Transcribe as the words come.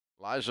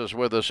Liza's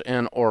with us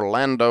in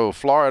Orlando,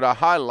 Florida.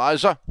 Hi,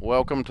 Liza.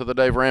 Welcome to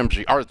the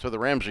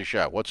Ramsey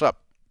Show. What's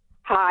up?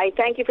 Hi.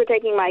 Thank you for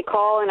taking my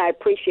call, and I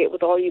appreciate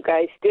what all you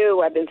guys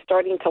do. I've been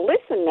starting to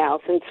listen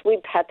now since we've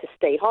had to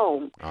stay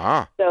home.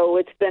 So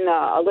it's been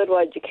a little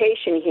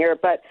education here,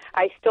 but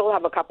I still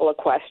have a couple of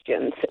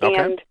questions. Okay.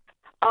 And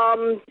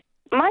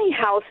my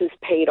house is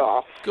paid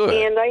off. Good.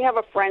 And I have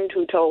a friend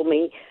who told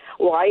me,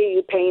 why are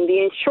you paying the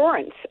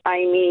insurance? I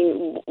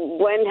mean,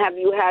 when have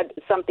you had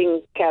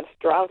something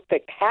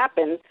catastrophic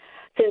happen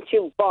since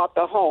you bought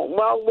the home?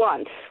 Well,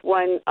 once,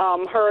 when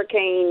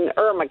Hurricane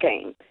Irma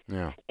came.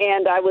 Yeah.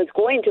 And I was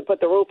going to put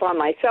the roof on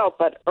myself,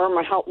 but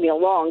Irma helped me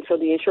along, so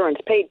the insurance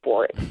paid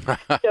for it.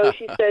 So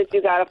she says,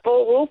 you got a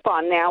full roof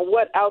on now.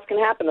 What else can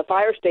happen? The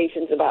fire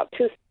station's about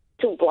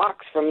two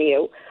blocks from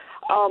you.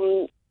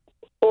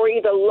 Or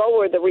either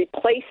lower the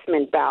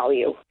replacement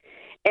value.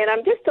 And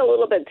I'm just a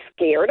little bit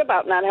scared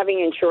about not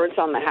having insurance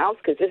on the house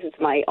because this is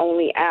my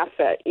only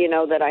asset,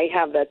 that I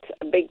have that's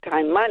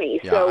big-time money.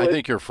 Yeah, so I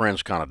think your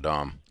friend's kind of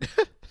dumb.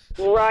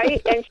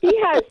 Right? And she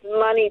has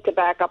money to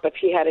back up if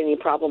she had any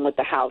problem with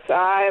the house.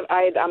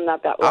 I'm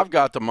not that lucky. I've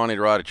got the money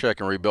to write a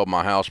check and rebuild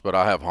my house, but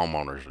I have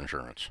homeowners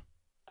insurance.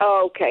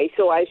 Okay,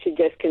 so I should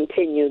just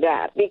continue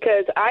that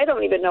because I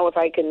don't even know if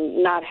I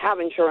can not have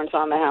insurance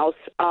on the house.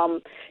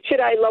 Should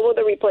I lower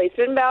the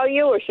replacement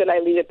value or should I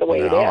leave it the way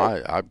it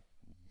is?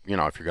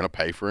 If you're going to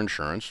pay for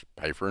insurance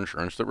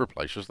that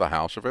replaces the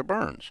house if it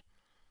burns.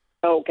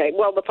 Okay.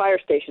 Well, the fire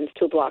station's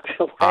 2 blocks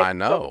away. I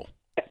know.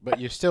 But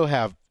you still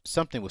have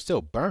something will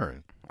still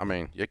burn. I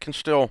mean, it can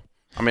still.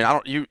 I mean,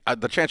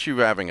 the chance of you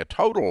having a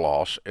total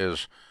loss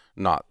is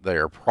not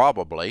there,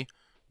 probably,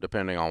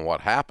 depending on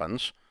what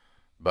happens.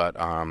 But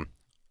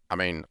I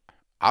mean,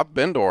 I've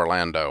been to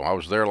Orlando. I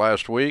was there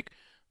last week.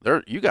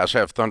 You guys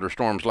have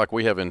thunderstorms like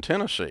we have in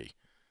Tennessee.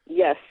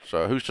 Yes.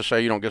 So who's to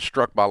say you don't get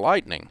struck by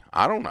lightning?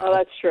 I don't know. Oh,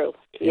 that's true.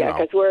 Yeah,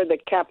 because we're the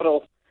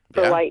capital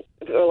for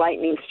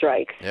lightning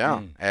strikes.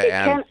 Yeah.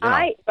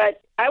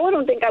 But I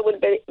don't think I would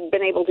have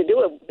been able to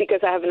do it because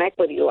I have an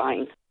equity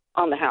line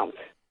on the house.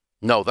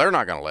 No, they're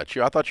not going to let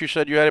you. I thought you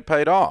said you had it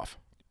paid off.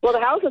 Well,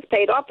 the house is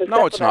paid off.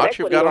 No, it's not.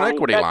 You've got an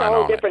equity line on it. That's a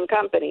whole different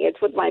company. It's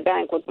with my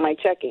bank, with my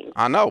checking.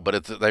 I know,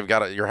 but they've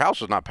got your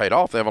house is not paid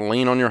off. They have a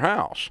lien on your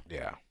house.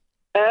 Yeah.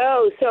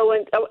 Oh,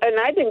 and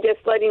I've been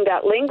just letting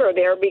that linger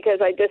there because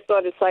I just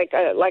thought it's like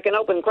an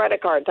open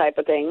credit card type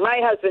of thing. My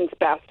husband's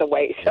passed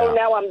away, so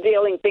now I'm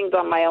dealing things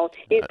on my own.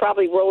 He's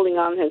probably rolling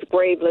on his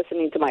grave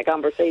listening to my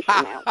conversation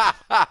now.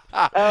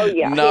 Oh,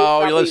 yeah.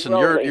 No, listen,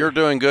 you're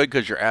doing good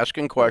because you're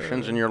asking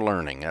questions and you're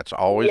learning. That's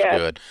always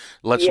good.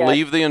 Let's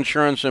leave the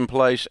insurance in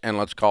place and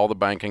let's call the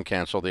bank and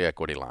cancel the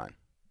equity line.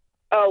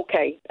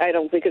 Okay,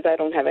 because I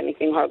don't have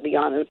anything hardly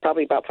on it. It's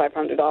probably about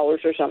 $500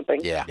 or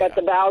something. Yeah. But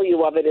the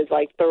value of it is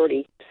like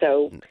 $30.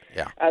 So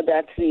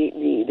that's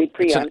the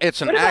pre-on.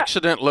 It's an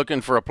accident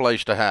looking for a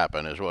place to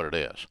happen is what it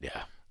is.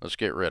 Yeah. Let's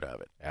get rid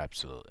of it.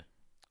 Absolutely.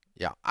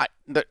 Yeah.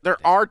 There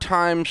are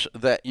times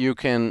that you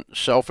can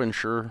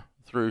self-insure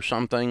through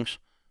some things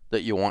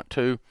that you want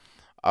to.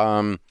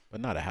 But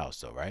not a house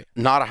though, right?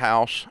 Not a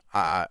house.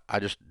 I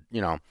just,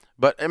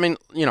 but I mean,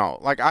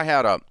 like I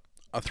had a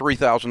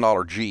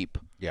 $3,000 Jeep.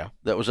 Yeah.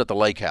 That was at the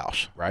lake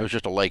house. Right. It was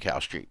just a lake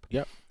house Jeep.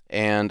 Yep.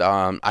 And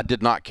I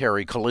did not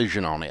carry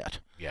collision on it.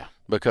 Yeah.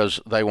 Because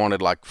they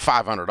wanted like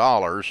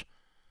 $500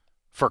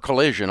 for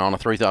collision on a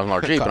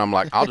 $3,000 Jeep, and I'm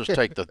like, I'll just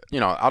take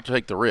I'll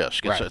take the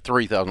risk. It's a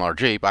 $3,000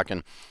 Jeep. I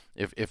can,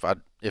 if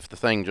the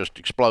thing just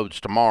explodes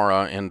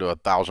tomorrow into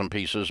 1,000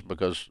 pieces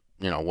because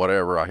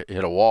whatever I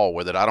hit a wall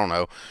with it, I don't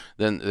know.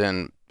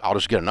 Then I'll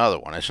just get another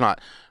one. It's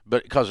not,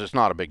 but because it's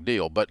not a big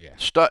deal. But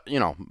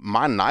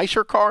my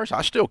nicer cars,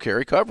 I still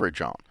carry coverage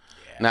on.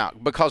 Now,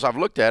 because I've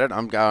looked at it,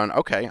 I'm going,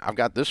 okay, I've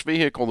got this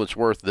vehicle that's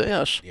worth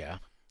this. Yeah.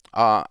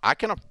 I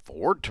can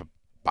afford to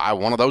buy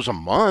one of those a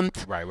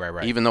month.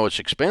 Right. Even though it's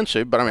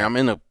expensive. But, I mean, I'm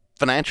in the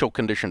financial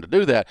condition to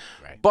do that.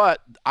 Right.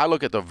 But I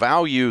look at the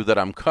value that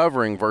I'm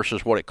covering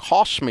versus what it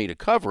costs me to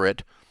cover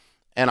it,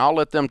 and I'll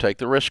let them take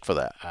the risk for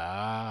that.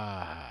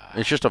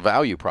 It's just a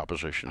value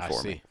proposition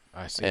for me.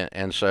 I see.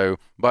 And so,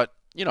 but,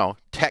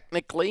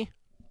 technically,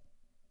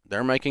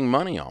 they're making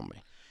money on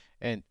me.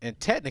 And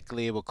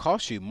technically, it will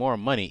cost you more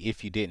money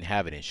if you didn't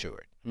have it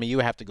insured. I mean, you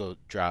would have to go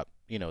drop,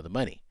 the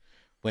money.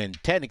 When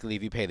technically,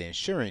 if you pay the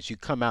insurance, you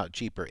come out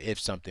cheaper if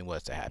something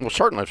was to happen. Well,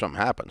 certainly if something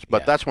happens,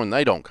 but that's when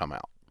they don't come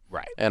out.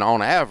 Right. And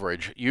on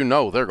average,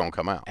 they're going to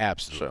come out.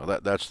 Absolutely. So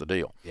that's the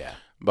deal. Yeah.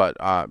 But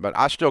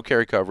I still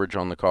carry coverage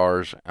on the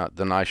cars,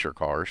 the nicer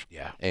cars.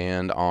 Yeah.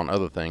 And on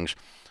other things.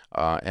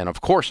 And,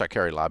 of course, I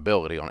carry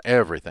liability on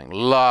everything.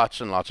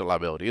 Lots and lots of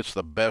liability. It's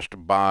the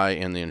best buy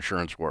in the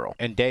insurance world.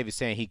 And David's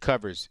saying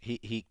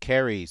he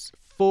carries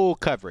full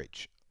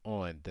coverage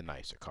on the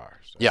nicer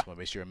cars. So I just want to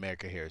make sure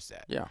America hears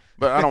that. Yeah.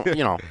 But I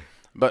don't,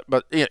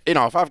 but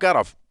if I've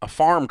got a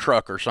farm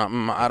truck or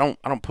something, I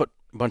don't put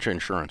a bunch of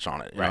insurance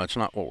on it. It's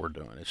not what we're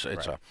doing.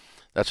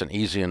 That's an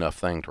easy enough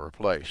thing to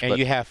replace. And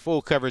you have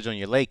full coverage on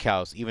your lake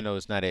house, even though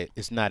it's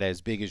not as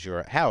big as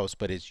your house,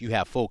 but you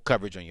have full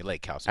coverage on your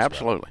lake house as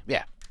absolutely. well.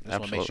 Yeah. Just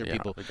want to make sure yeah,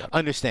 people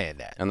understand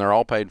that. And they're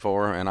all paid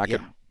for, and I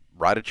could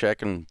write a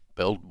check and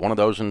build one of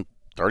those in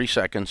 30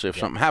 seconds if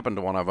something happened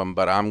to one of them,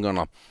 but I'm going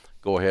to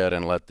go ahead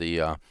and let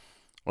the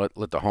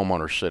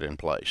homeowner sit in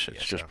place.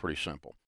 It's just pretty simple.